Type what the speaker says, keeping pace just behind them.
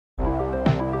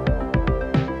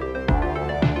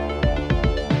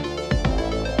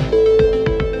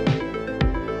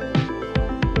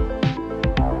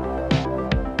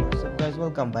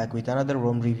welcome back with another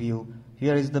ROM review.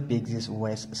 Here is the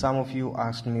PixysOS. Some of you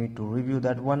asked me to review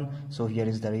that one, so here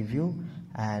is the review,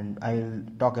 and I will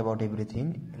talk about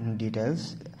everything in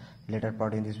details later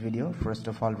part in this video. First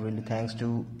of all, really thanks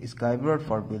to Skybird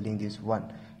for building this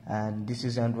one, and this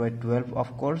is Android 12,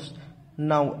 of course.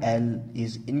 Now L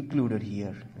is included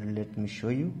here. Let me show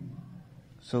you.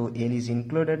 So L is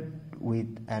included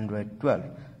with Android 12.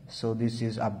 So this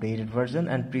is updated version,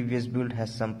 and previous build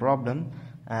has some problem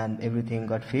and everything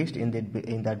got fixed in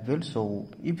that build. So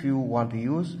if you want to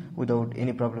use without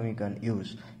any problem, you can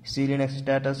use Linux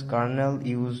status kernel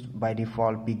used by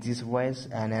default PixysOS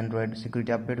and Android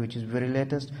security update, which is very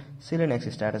latest,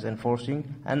 Linux status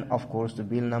enforcing, and of course the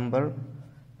build number.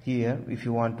 Here if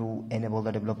you want to enable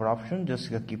the developer option,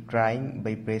 just keep trying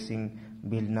by pressing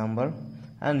build number.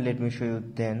 And let me show you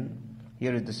then.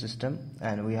 Here is the system,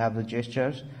 and we have the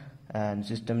gestures and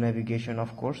system navigation.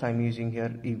 Of course, I'm using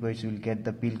here. You guys will get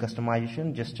the build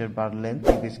customization, gesture bar length.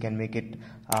 You guys can make it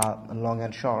long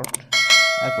and short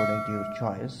according to your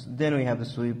choice. Then we have the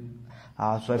swipe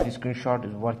screenshot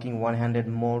is working, one-handed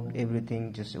mode,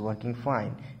 everything just working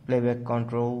fine. Playback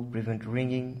control, prevent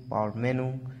ringing, power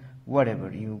menu, whatever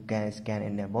you guys can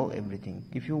enable everything.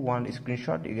 If you want a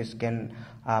screenshot, you guys can.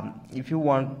 If you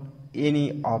want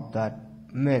any of that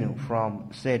menu from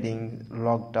setting,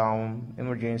 lockdown,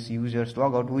 emergency, users,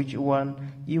 logout, which one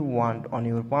you want on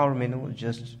your power menu,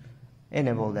 just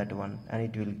enable that one and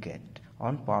it will get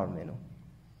on power menu.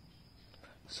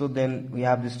 So then we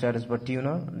have the status bar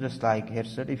tuner, just like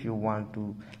headset, if you want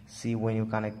to see when you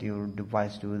connect your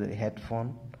device to the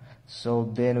headphone.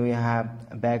 So then we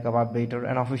have backup updater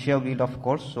and official build, of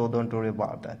course, so don't worry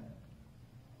about that.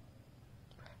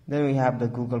 Then we have the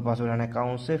Google password and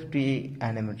account safety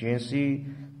and emergency.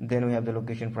 Then we have the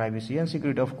location, privacy and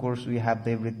security. Of course, we have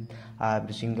the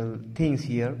every single things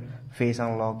here. Face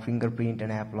unlock, fingerprint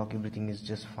and app lock, everything is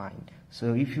just fine.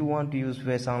 So if you want to use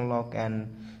face unlock,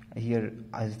 and here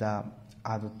is the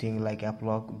other thing like app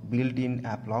lock, built-in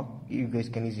app lock, you guys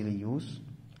can easily use.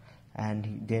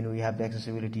 And then we have the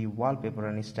accessibility, wallpaper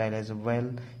and style as well.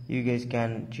 You guys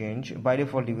can change. By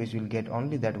default, you guys will get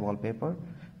only that wallpaper,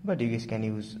 but you guys can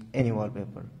use any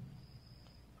wallpaper.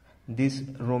 This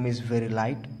ROM is very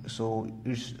light, so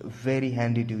it's very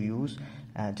handy to use.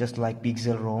 Just like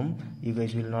 12L Rom, you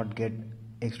guys will not get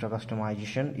extra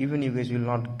customization. Even you guys will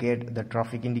not get the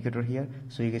traffic indicator here,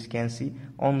 so you guys can see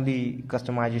only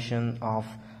customization of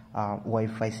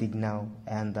Wi-Fi signal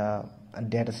and the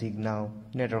data signal,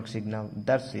 network signal.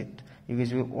 That's it. You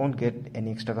guys won't get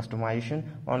any extra customization,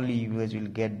 only you guys will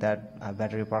get that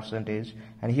battery percentage.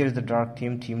 And here is the dark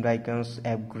theme, themed icons,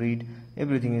 app grid,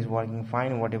 everything is working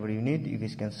fine. Whatever you need, you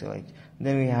guys can select.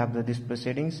 Then we have the display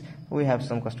settings. We have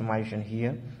some customization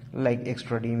here, like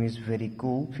extra dim is very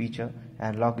cool feature,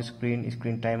 and lock screen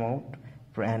timeout.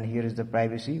 And here is the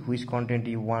privacy, which content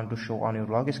you want to show on your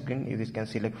lock screen, you guys can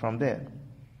select from there.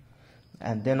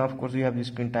 And then of course we have the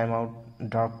screen timeout,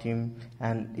 dark theme,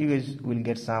 and you guys will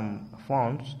get some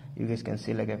fonts. You guys can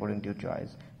select according to your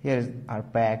choice. Here is our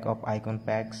pack of icon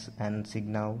packs and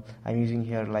signal. I'm using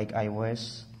here like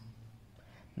iOS.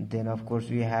 Then of course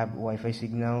we have Wi-Fi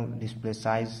signal, display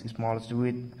size, smallest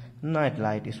width, night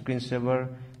light, screensaver,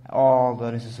 all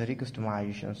the necessary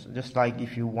customizations. Just like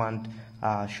if you want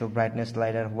show brightness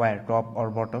slider where top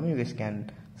or bottom, you guys can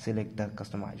select the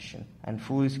customization. And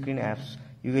full screen apps,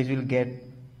 you guys will get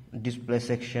display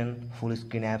section, full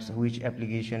screen apps, which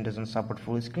application doesn't support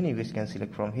full screen, you guys can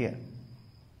select from here.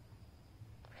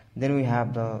 Then we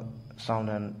have the sound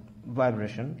and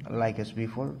vibration, like as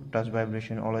before, touch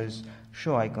vibration, always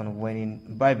show icon when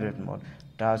in vibrate mode,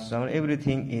 touch sound,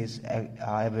 everything is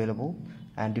available.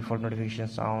 And default notification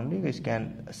sound, you guys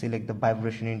can select the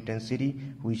vibration intensity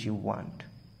which you want,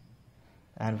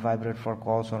 and vibrate for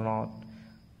calls or not.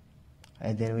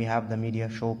 And then we have the media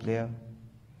show player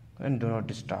and do not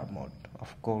disturb mode,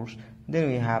 of course. Then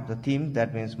we have the theme,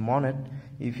 that means monet.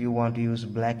 If you want to use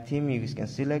black theme, you guys can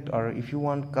select, or if you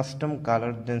want custom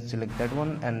color, then select that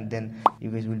one, and then you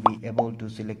guys will be able to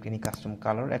select any custom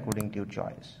color according to your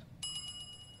choice.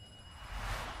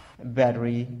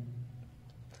 Battery,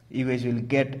 you guys will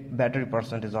get battery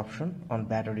percentage option on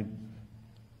battery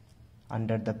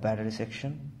under the battery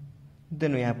section.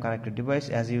 Then we have connected device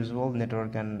as usual,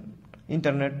 network and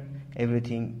internet,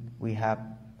 everything we have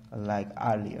like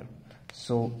earlier.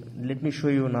 So let me show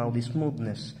you now the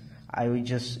smoothness. I was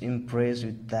just impressed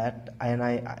with that,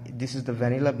 and this is the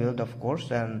vanilla build, of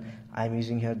course, and I'm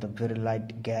using here the very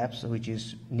light gaps, which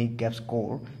is Nick Gaps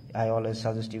Core. I always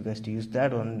suggest you guys to use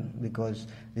that one because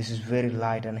this is very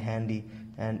light and handy.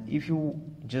 And if you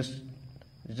just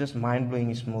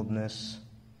mind-blowing smoothness,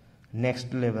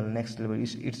 next level.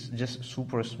 It's just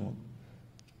super smooth.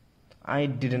 I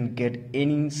didn't get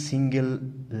any single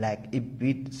lag, a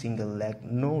bit single lag,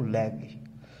 no lag.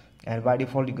 And by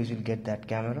default you guys will get that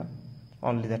camera,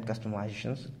 only that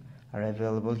customizations are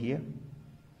available here,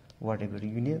 whatever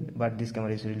you need. But this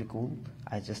camera is really cool,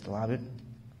 I just love it,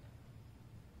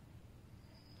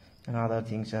 and other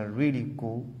things are really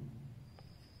cool.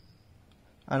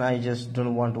 And I just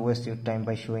don't want to waste your time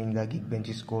by showing the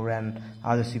Geekbench score and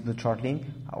other CPU throttling.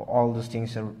 All those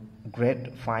things are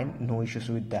great, fine, no issues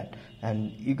with that.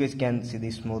 And you guys can see the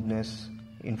smoothness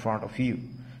in front of you.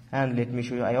 And let me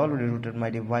show you, I already rooted my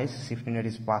device, safety net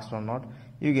is passed or not.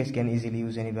 You guys can easily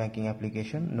use any banking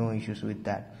application, no issues with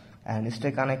that. And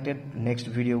stay connected. Next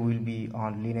video will be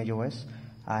on Lineage OS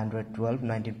Android 12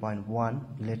 19.1.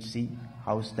 let's see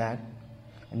how's that.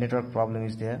 A network problem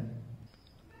is there.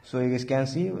 So you guys can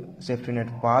see safety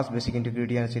net passed, basic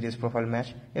integrity and serious profile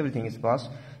match, everything is passed.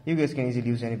 You guys can easily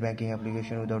use any banking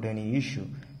application without any issue.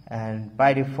 And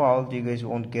by default you guys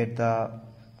won't get the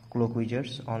clock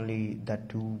widgets, only the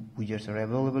two widgets are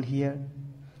available here.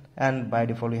 And by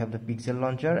default you have the Pixel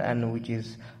launcher, and which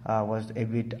is was a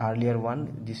bit earlier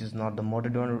one. This is not the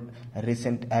modded one, a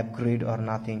recent upgrade or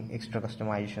nothing extra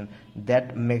customization.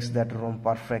 That makes that ROM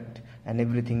perfect and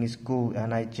everything is cool.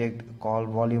 And I checked call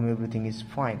volume, everything is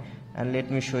fine. And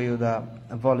let me show you the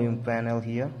volume panel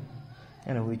here,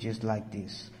 and which is like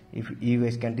this. If you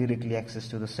guys can directly access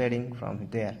to the setting from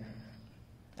there.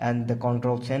 And the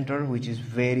control center, which is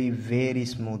very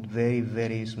smooth,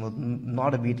 very smooth,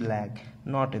 not a bit lag,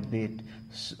 not a bit,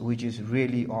 which is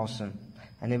really awesome.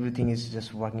 And everything is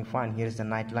just working fine. Here is the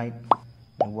night light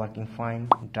working fine,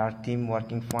 dark theme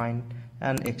working fine,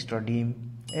 and extra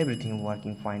dim, everything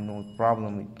working fine, no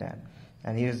problem with that.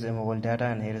 And here is the mobile data,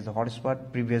 and here is the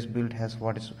hotspot. Previous build has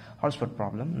hotspot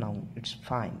problem, now it's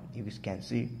fine, you guys can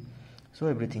see. So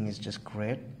everything is just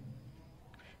great.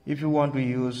 If you want to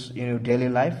use in your daily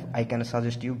life, I can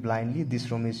suggest you blindly, this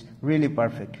ROM is really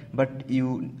perfect, but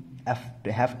you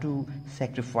have to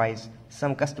sacrifice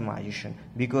some customization,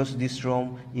 because this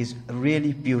ROM is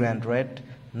really pure Android,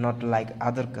 not like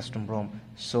other custom ROM.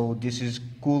 So this is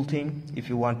cool thing. If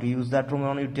you want to use that ROM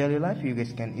on your daily life, you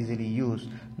guys can easily use,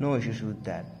 no issues with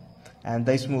that. And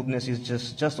the smoothness is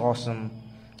just awesome.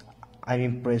 I'm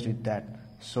impressed with that.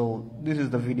 So this is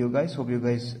the video, guys. Hope you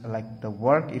guys like the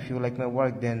work. If you like my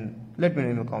work, then let me know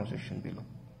in the comment section below.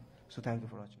 So thank you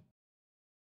for watching.